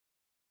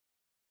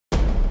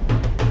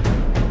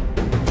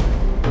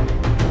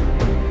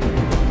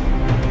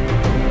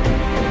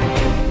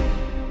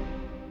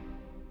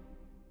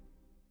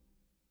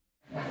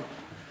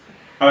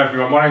Hello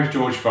everyone, my name is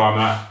George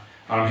Farmer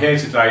and I'm here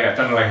today at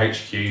Dennerle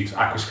HQ to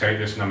aquascape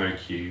this nano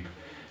cube.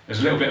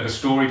 There's a little bit of a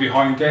story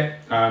behind it.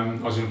 I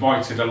was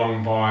invited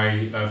along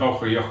by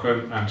Volker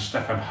Jochen and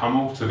Stefan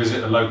Hummel to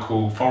visit the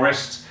local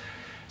forest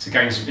to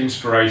gain some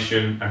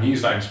inspiration and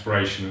use that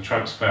inspiration and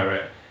transfer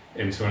it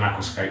into an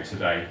aquascape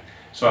today.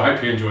 So I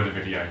hope you enjoy the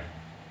video.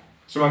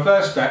 So my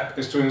first step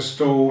is to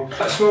install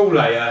a small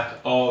layer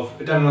of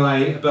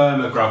Dennerle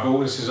Burma gravel.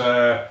 This is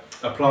a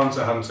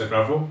planter hunter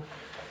gravel,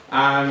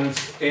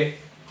 and it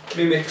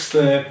mimics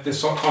the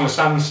sort of kind of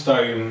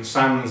sandstone,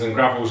 sands and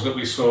gravels that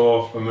we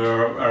saw when we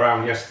were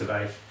around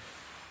yesterday.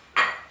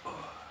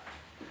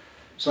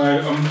 So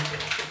I'm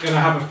going to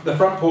have the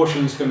front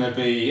portion is going to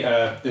be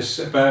this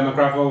Burma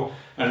gravel,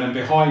 and then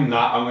behind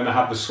that I'm going to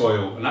have the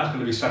soil, and that's going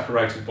to be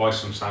separated by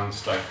some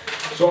sandstone.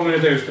 So what I'm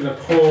going to do is going to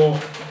pour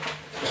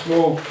a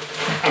small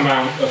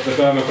amount of the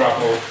Burma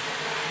gravel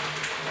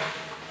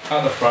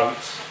at the front.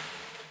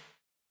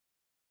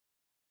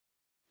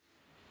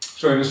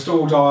 So we've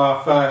installed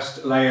our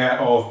first layer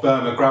of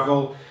Burma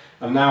gravel,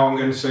 and now I'm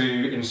going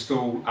to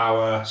install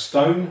our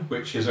stone,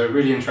 which is a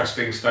really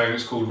interesting stone.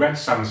 It's called red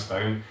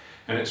sandstone,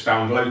 and it's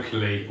found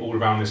locally all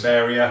around this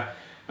area.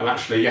 And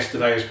actually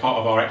yesterday, as part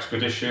of our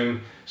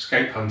expedition,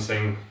 scape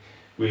hunting,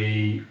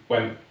 we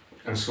went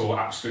and saw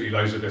absolutely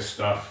loads of this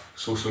stuff,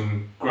 saw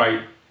some great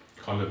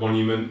kind of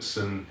monuments,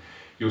 and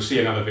you'll see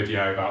another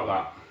video about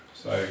that.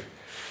 So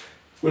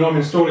when I'm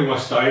installing my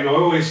stone, I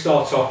always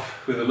start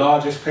off with the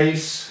largest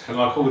piece, and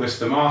I call this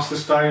the master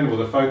stone or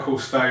the focal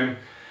stone.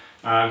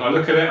 And I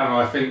look at it and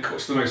I think,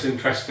 what's the most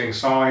interesting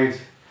side?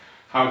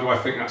 How do I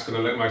think that's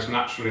going to look most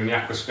natural in the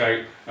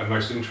aquascape and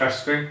most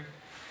interesting?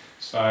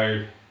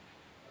 So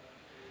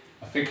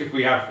I think if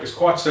we have, there's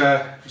quite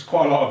a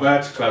lot of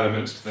vertical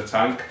elements to the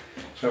tank.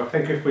 So I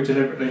think if we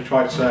deliberately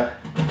try to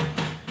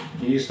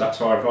use that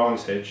to our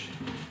advantage,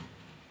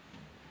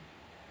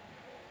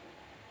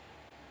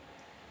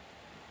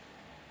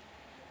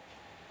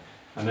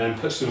 and then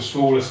put some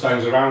smaller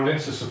stones around it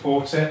to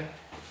support it.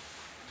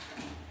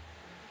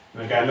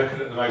 And again, looking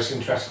at the most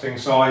interesting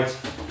side.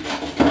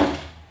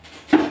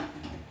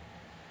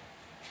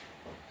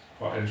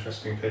 Quite an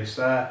interesting piece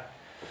there.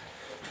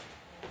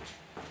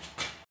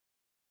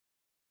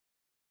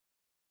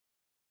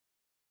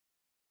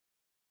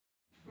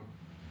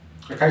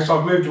 Okay, so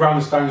I've moved around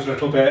the stones a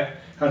little bit,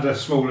 had a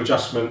small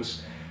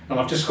adjustments, and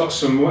I've just got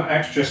some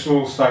extra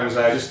small stones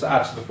there just to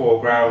add to the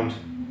foreground,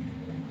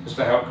 just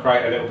to help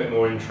create a little bit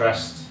more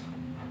interest.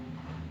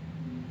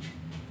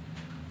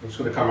 I'm just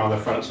going to come around the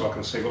front so I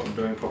can see what I'm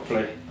doing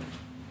properly.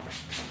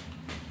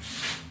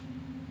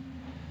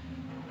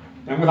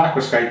 And with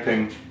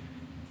aquascaping,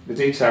 the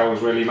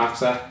details really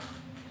matter.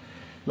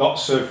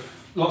 Lots of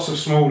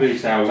small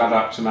details add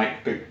up to make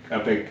a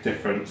big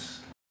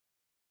difference.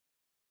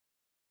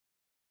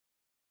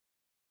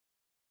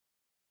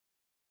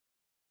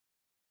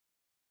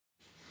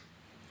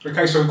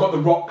 Okay, so we've got the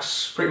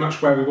rocks pretty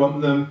much where we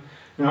want them.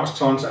 Now it's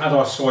time to add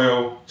our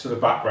soil to the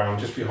background,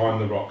 just behind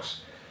the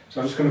rocks. So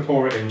I'm just going to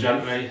pour it in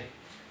gently.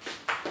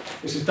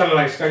 This is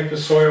Dennerle SCAPE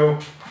soil.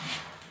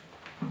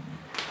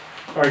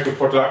 Very good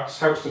product,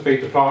 helps to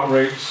feed the plant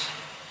roots,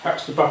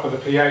 helps to buffer the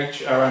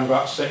pH around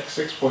about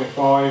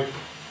 6.5.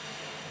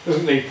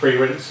 Doesn't need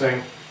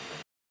pre-rinsing.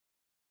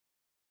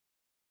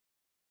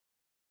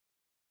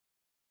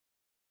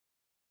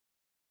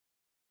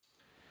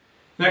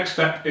 Next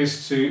step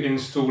is to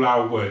install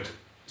our wood.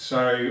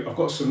 So I've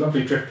got some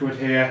lovely driftwood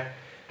here.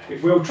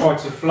 It will try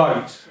to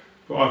float.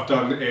 What I've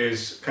done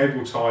is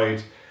cable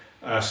tied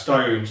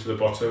stone to the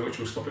bottom, which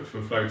will stop it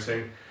from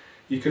floating.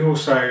 You can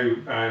also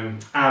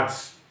add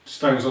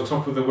stones on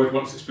top of the wood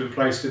once it's been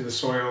placed in the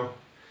soil,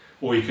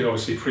 or you can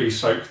obviously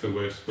pre-soak the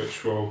wood,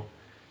 which will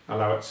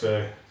allow it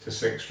to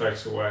sink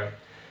straight away.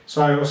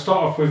 So I'll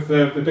start off with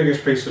the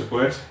biggest piece of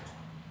wood,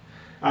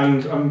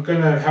 and I'm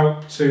going to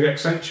help to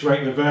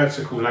accentuate the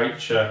vertical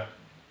nature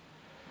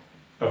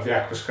of the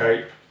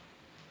aquascape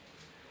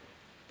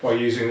by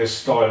using this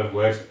style of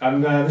wood.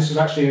 And this is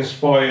actually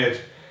inspired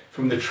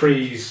from the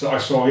trees that I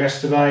saw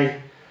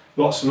yesterday.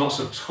 Lots and lots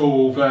of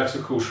tall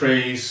vertical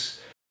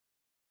trees.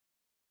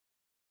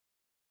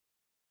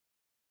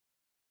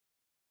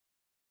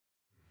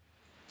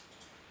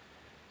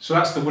 So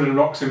that's the wooden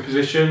rocks in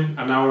position,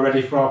 and now we're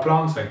ready for our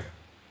planting.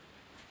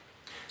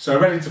 So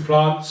ready to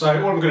plant.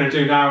 So all I'm going to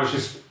do now is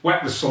just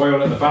wet the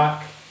soil at the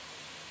back,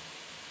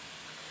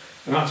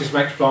 and that just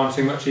makes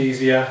planting much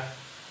easier.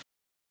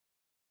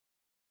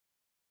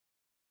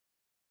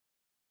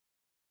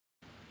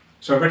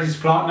 So ready to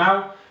plant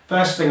now.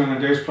 First thing I'm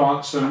going to do is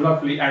plant some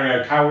lovely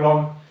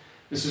Eriocaulon.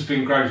 This has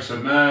been grown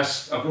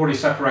submersed. I've already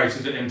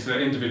separated it into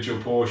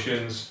individual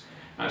portions,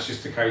 and it's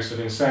just a case of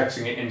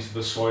inserting it into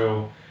the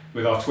soil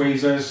with our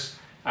tweezers.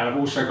 And I've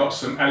also got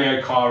some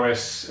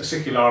Eliocharis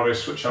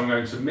acicularis, which I'm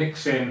going to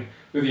mix in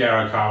with the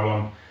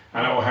Eriocaulon,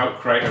 and it will help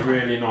create a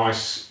really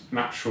nice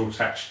natural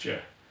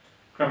texture.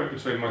 Grab it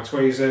between my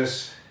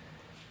tweezers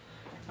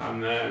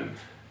and then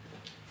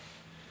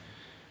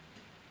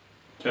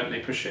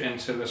gently push it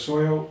into the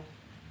soil.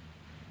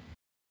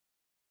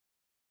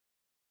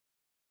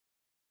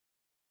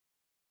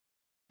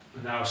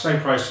 And now same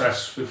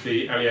process with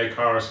the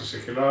Eleocharis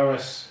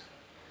acicularis.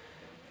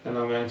 Then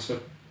I'm going to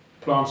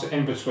plant it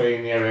in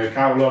between the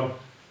Eleocaulon.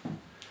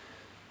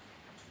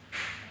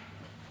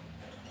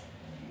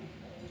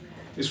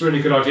 It's a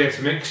really good idea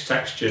to mix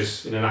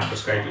textures in an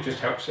aquascape, it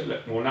just helps it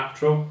look more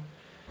natural.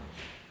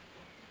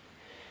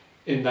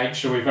 In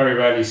nature we very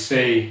rarely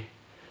see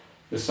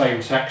the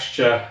same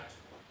texture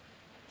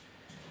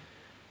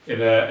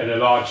in a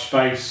large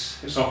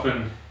space. It's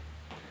often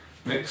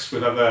mixed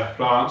with other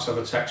plants,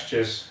 other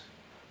textures.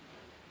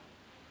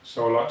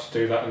 So I like to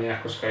do that in the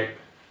aquascape.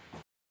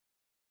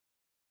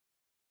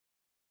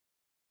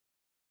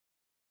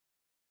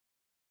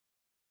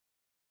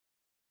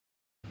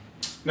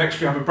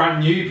 Next we have a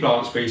brand new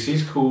plant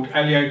species called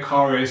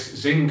Eleocharis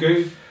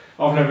zingu.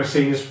 I've never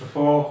seen this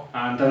before,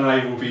 and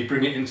Dennerle will be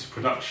bringing it into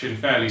production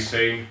fairly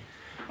soon.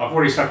 I've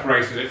already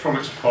separated it from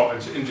its pot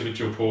into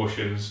individual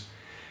portions.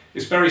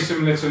 It's very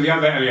similar to the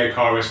other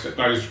Eleocharis that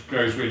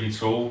grows really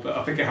tall, but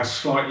I think it has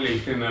slightly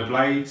thinner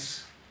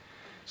blades.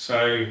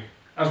 So,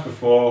 as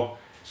before,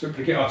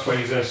 simply get our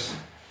tweezers,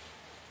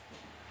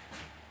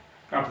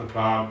 grab the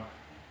plant,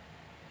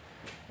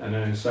 and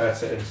then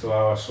insert it into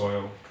our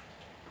soil.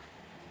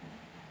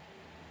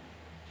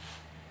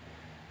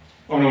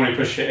 I normally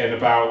push it in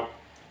about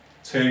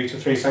 2 to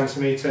 3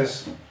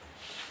 centimetres.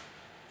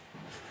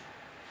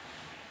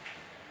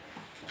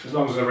 As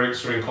long as the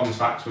roots are in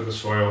contact with the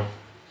soil,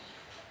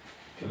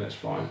 then it's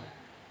fine.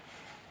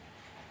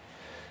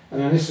 And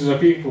then this is a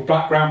beautiful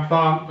background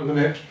plant.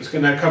 It's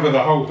going to cover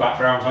the whole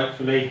background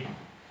hopefully.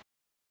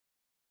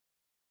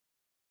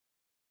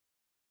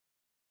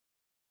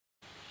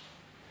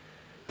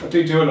 I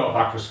do a lot of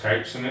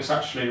aquascapes, and it's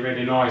actually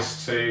really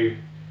nice to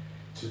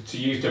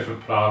use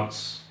different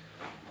plants.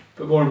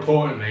 But more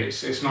importantly,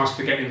 it's nice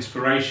to get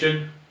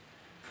inspiration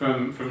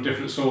from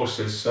different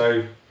sources.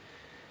 So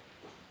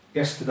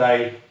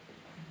yesterday,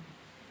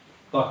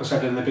 like I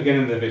said in the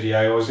beginning of the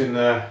video, I was in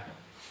a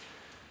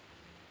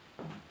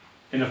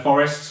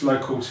forest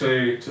local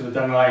to the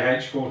Dennerle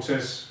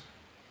headquarters,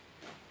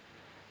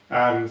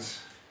 and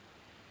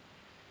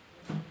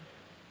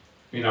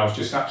you know, I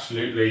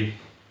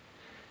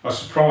was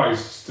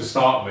surprised to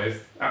start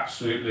with,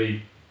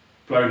 absolutely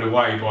blown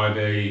away by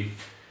the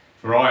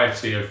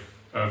variety of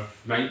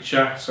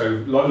nature. So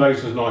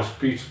loads of nice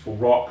beautiful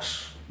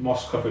rocks,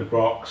 moss covered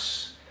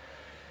rocks,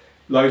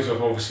 loads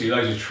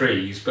of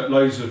trees, but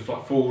loads of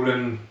like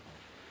fallen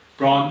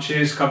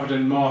branches covered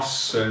in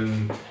moss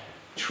and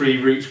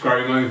tree roots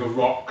growing over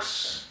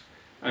rocks,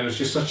 and it's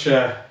just such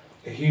a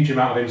huge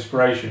amount of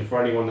inspiration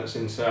for anyone that's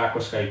into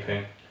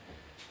aquascaping,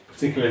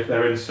 particularly if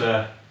they're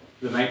into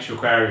the nature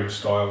aquarium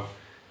style,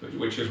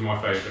 which is my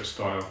favourite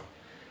style.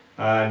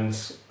 And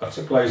I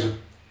took loads of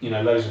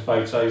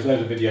photos,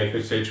 loads of video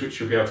footage, which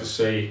you'll be able to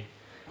see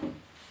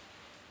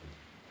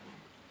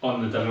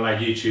on the Dennerle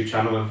YouTube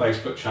channel and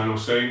Facebook channel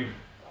soon.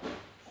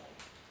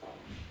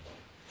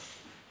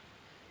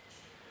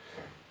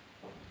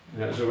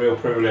 And it was a real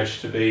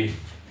privilege to be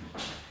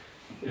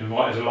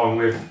invited along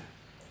with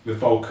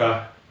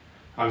Volker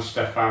and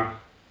Stefan.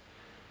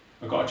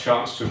 I got a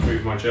chance to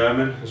improve my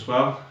German as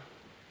well,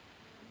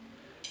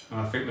 and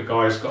I think the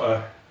guys got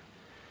an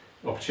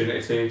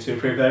opportunity to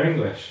improve their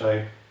English,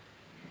 so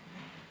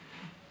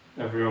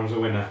everyone's a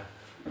winner.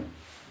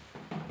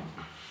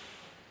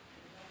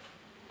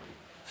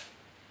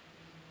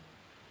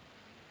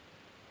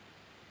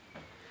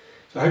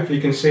 So hopefully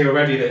you can see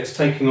already that it's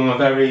taking on a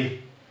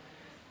very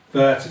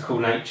vertical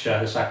nature,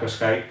 this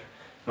aquascape,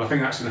 and I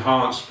think that's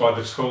enhanced by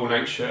the tall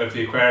nature of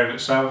the aquarium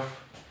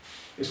itself.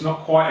 It's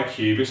not quite a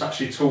cube, it's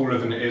actually taller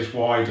than it is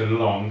wide and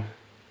long,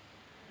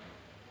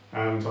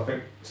 and I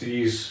think to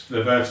use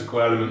the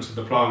vertical elements of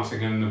the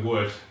planting and the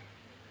wood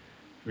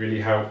really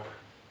help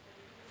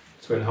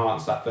to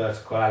enhance that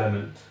vertical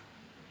element.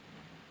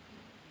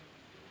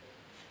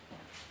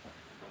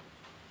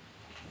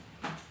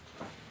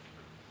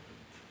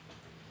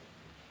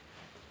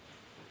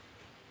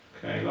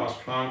 Okay,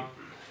 last plant.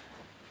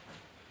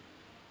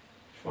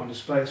 Find a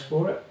space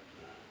for it.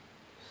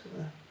 So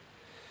there.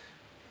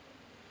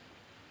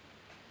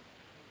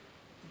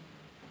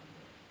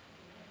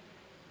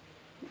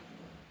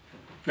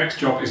 Next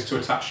job is to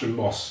attach some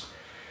moss.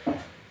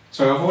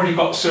 So I've already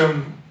got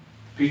some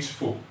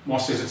beautiful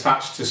mosses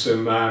attached to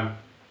some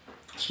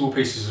small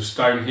pieces of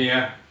stone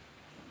here.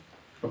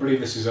 I believe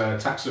this is a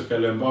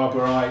Taxophyllum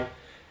barbari.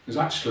 There's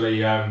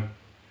actually,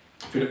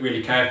 if you look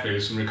really carefully,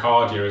 there's some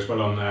Ricardia as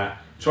well on there,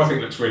 which I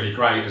think looks really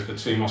great as the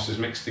two mosses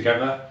mixed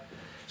together.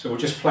 So we'll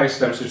just place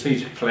them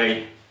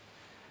strategically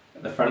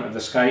at the front of the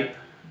scape.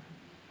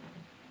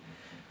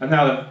 And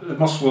now the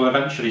moss will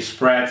eventually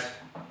spread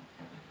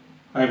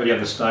over the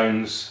other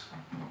stones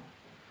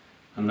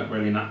and look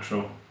really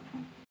natural.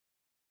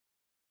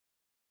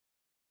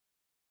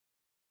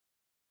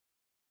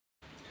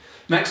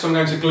 Next I'm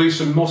going to glue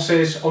some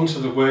mosses onto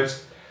the wood.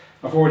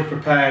 I've already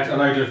prepared a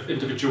load of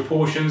individual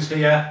portions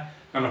here,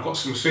 and I've got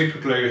some super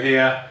glue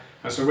here.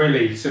 That's a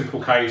really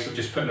simple case of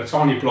just putting a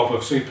tiny blob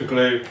of super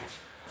glue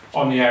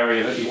on the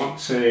area that you want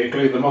to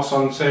glue the moss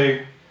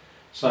onto.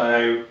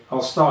 So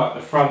I'll start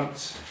at the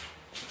front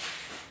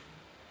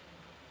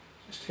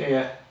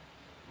here,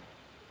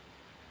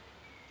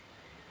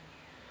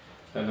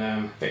 and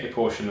then get your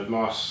portion of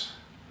moss,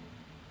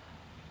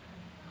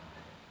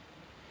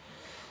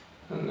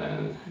 and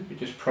then you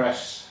just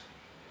press,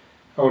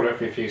 hold it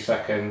for a few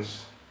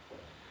seconds,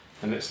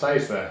 and it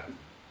stays there.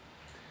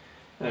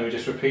 And then we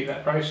just repeat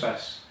that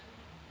process.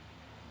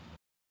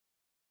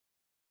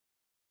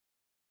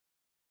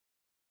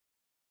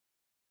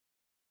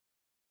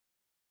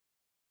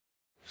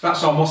 So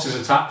that's our mosses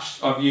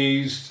attached. I've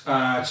used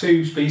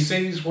two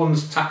species.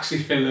 One's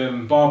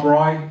Taxiphyllum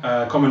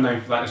barbari, common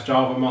name for that is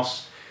Java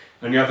moss,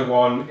 and the other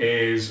one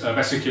is a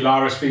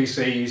vesiculara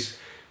species,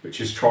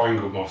 which is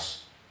triangle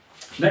moss.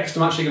 Next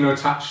I'm actually going to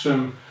attach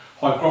some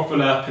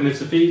Hygrophila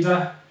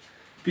pinnatifida.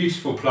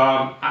 Beautiful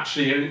plant,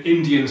 actually an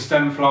Indian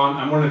stem plant,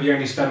 and one of the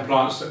only stem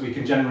plants that we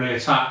can generally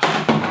attach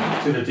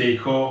to the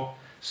decor.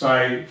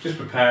 So just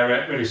prepare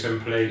it really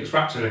simply. It's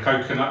wrapped in a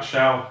coconut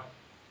shell,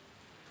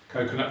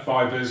 coconut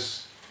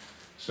fibres.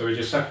 So we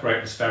just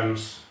separate the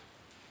stems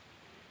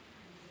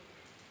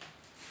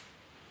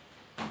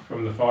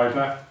from the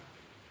fibre.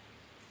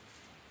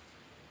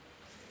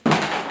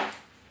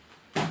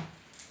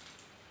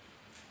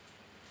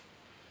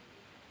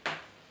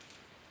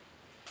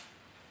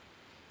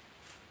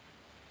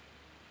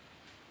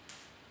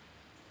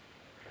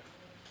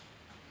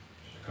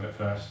 Cut it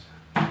first.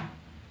 And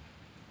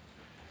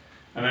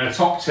then a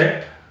top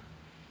tip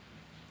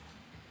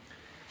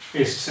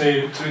is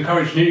to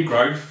encourage new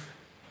growth.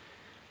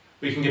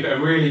 We can give it a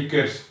really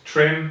good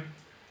trim,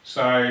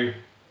 so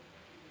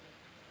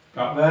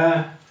about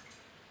there.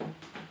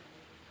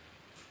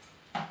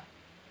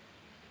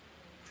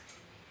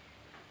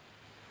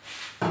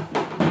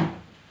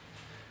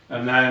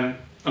 And then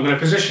I'm going to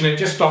position it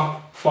just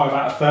off by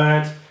about a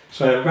third,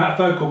 so about a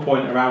focal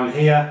point around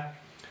here.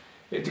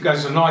 It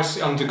goes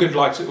under good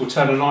light, it will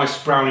turn a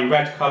nice browny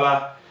red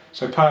colour,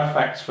 so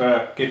perfect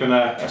for giving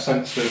a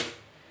sense of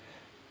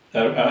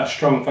a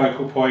strong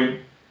focal point.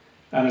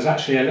 And there's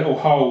actually a little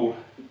hole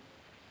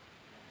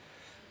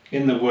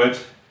in the wood,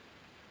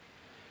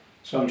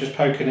 so I'm just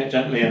poking it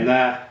gently in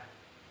there.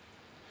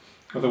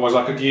 Otherwise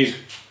I could use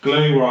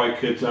glue, or I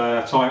could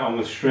tie it on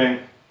with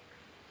string,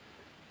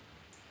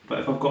 but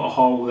if I've got a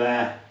hole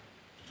there,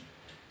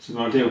 it's an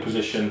ideal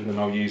position, then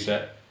I'll use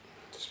it.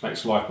 Just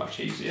makes life much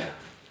easier.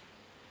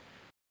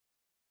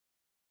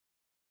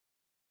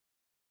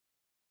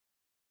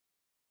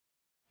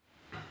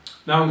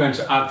 Now I'm going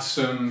to add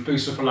some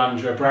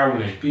Bucephalandra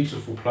brownie,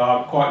 beautiful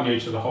plant, quite new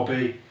to the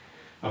hobby.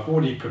 I've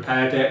already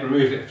prepared it,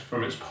 removed it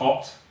from its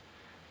pot,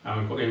 and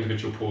we've got the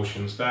individual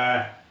portions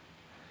there.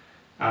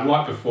 And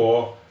like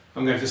before,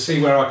 I'm going to see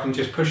where I can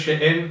just push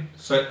it in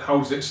so it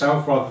holds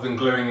itself rather than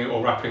gluing it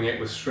or wrapping it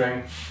with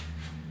string.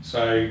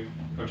 So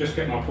I'll just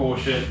get my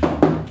portion,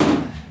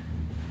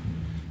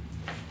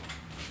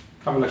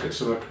 have a look at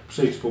some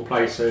suitable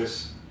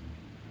places.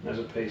 There's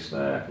a piece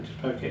there, I can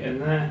just poke it in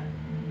there.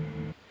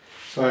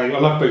 So I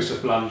love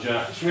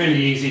Bucephalandra, it's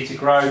really easy to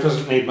grow,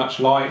 doesn't need much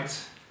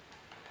light.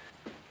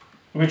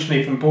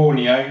 Originally from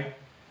Borneo,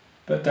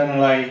 but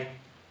Dennerle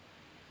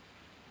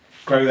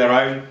grow their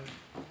own.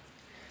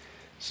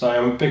 So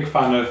I'm a big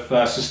fan of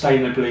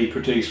sustainably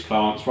produced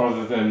plants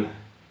rather than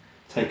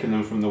taking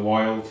them from the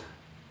wild.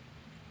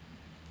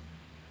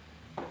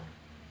 I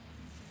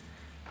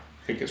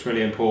think it's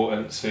really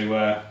important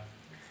to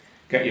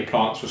get your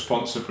plants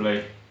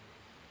responsibly.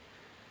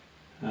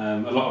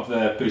 A lot of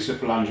the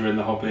Bucephalandra in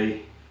the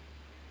hobby,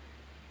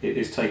 it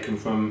is taken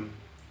from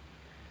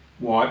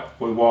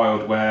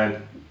wild,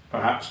 where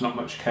perhaps not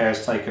much care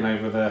is taken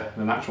over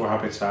the natural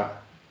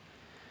habitat,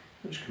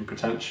 which can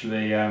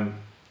potentially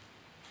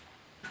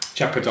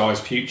jeopardise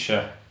the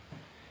future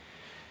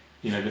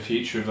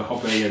of the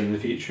hobby and the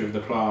future of the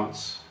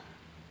plants.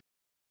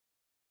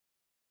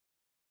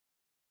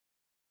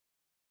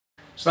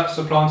 So that's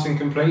the planting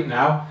complete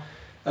now.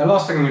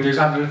 Last thing I'm going to do is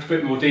add a little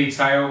bit more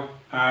detail.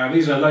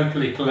 These are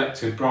locally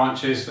collected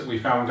branches that we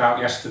found out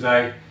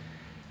yesterday.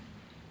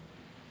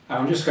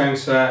 I'm just going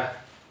to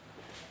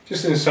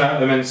insert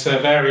them into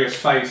various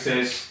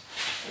spaces.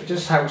 It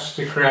just helps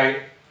to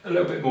create a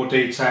little bit more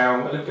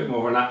detail, a little bit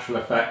more of a natural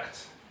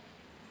effect.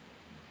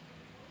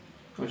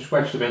 I'll just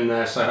wedge them in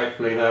there so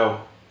hopefully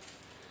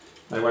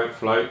they won't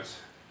float.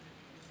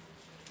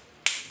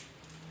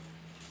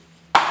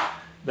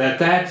 They're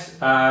dead,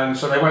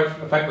 so they won't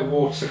affect the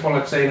water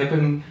quality. They've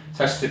been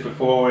tested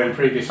before in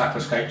previous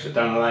aquascapes at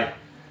Dennerle,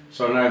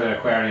 so I know they're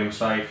aquarium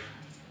safe.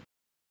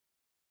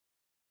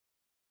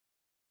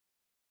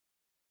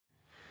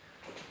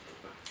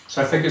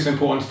 So I think it's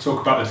important to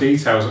talk about the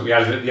details that we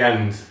added at the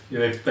end.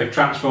 They've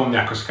transformed the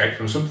aquascape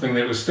from something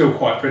that was still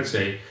quite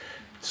pretty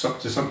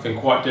to something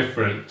quite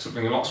different,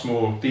 something a lot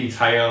more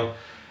detail,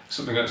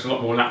 something that's a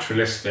lot more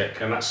naturalistic,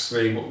 and that's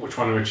really what we're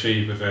trying to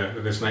achieve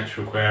with this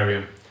nature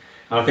aquarium.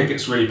 And I think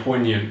it's really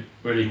poignant,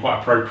 really quite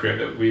appropriate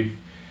that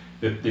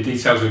the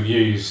details we've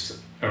used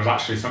are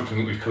actually something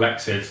that we've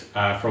collected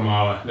from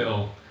our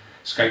little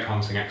scape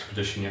hunting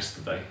expedition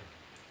yesterday.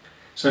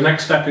 So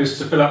next step is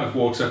to fill up with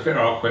water, fit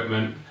our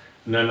equipment,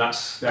 and then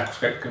that's the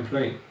aquascape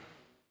complete.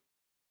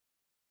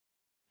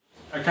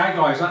 Okay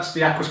guys, that's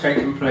the aquascape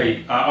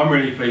complete. I'm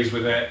really pleased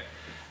with it.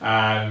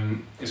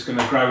 It's going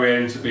to grow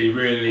in to be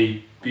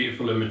really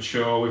beautiful and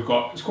mature.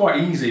 It's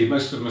quite easy,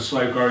 most of them are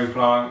slow growing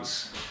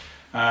plants.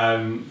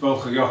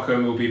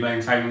 Volker will be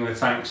maintaining the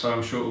tank, so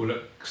I'm sure it will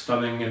look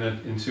stunning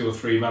in 2 or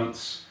 3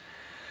 months.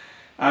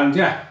 And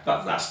yeah,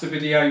 that's the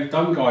video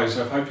done guys.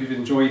 I hope you've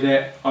enjoyed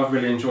it. I've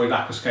really enjoyed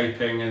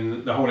aquascaping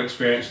and the whole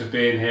experience of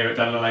being here at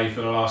Dennerle for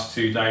the last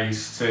 2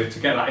 days to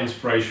get that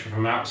inspiration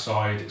from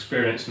outside,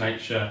 experience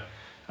nature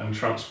and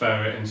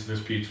transfer it into this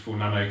beautiful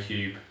nano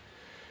cube.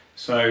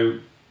 So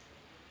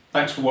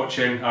thanks for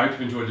watching. I hope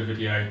you've enjoyed the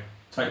video.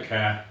 Take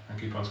care and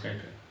keep on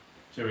scaping.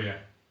 Cheerio.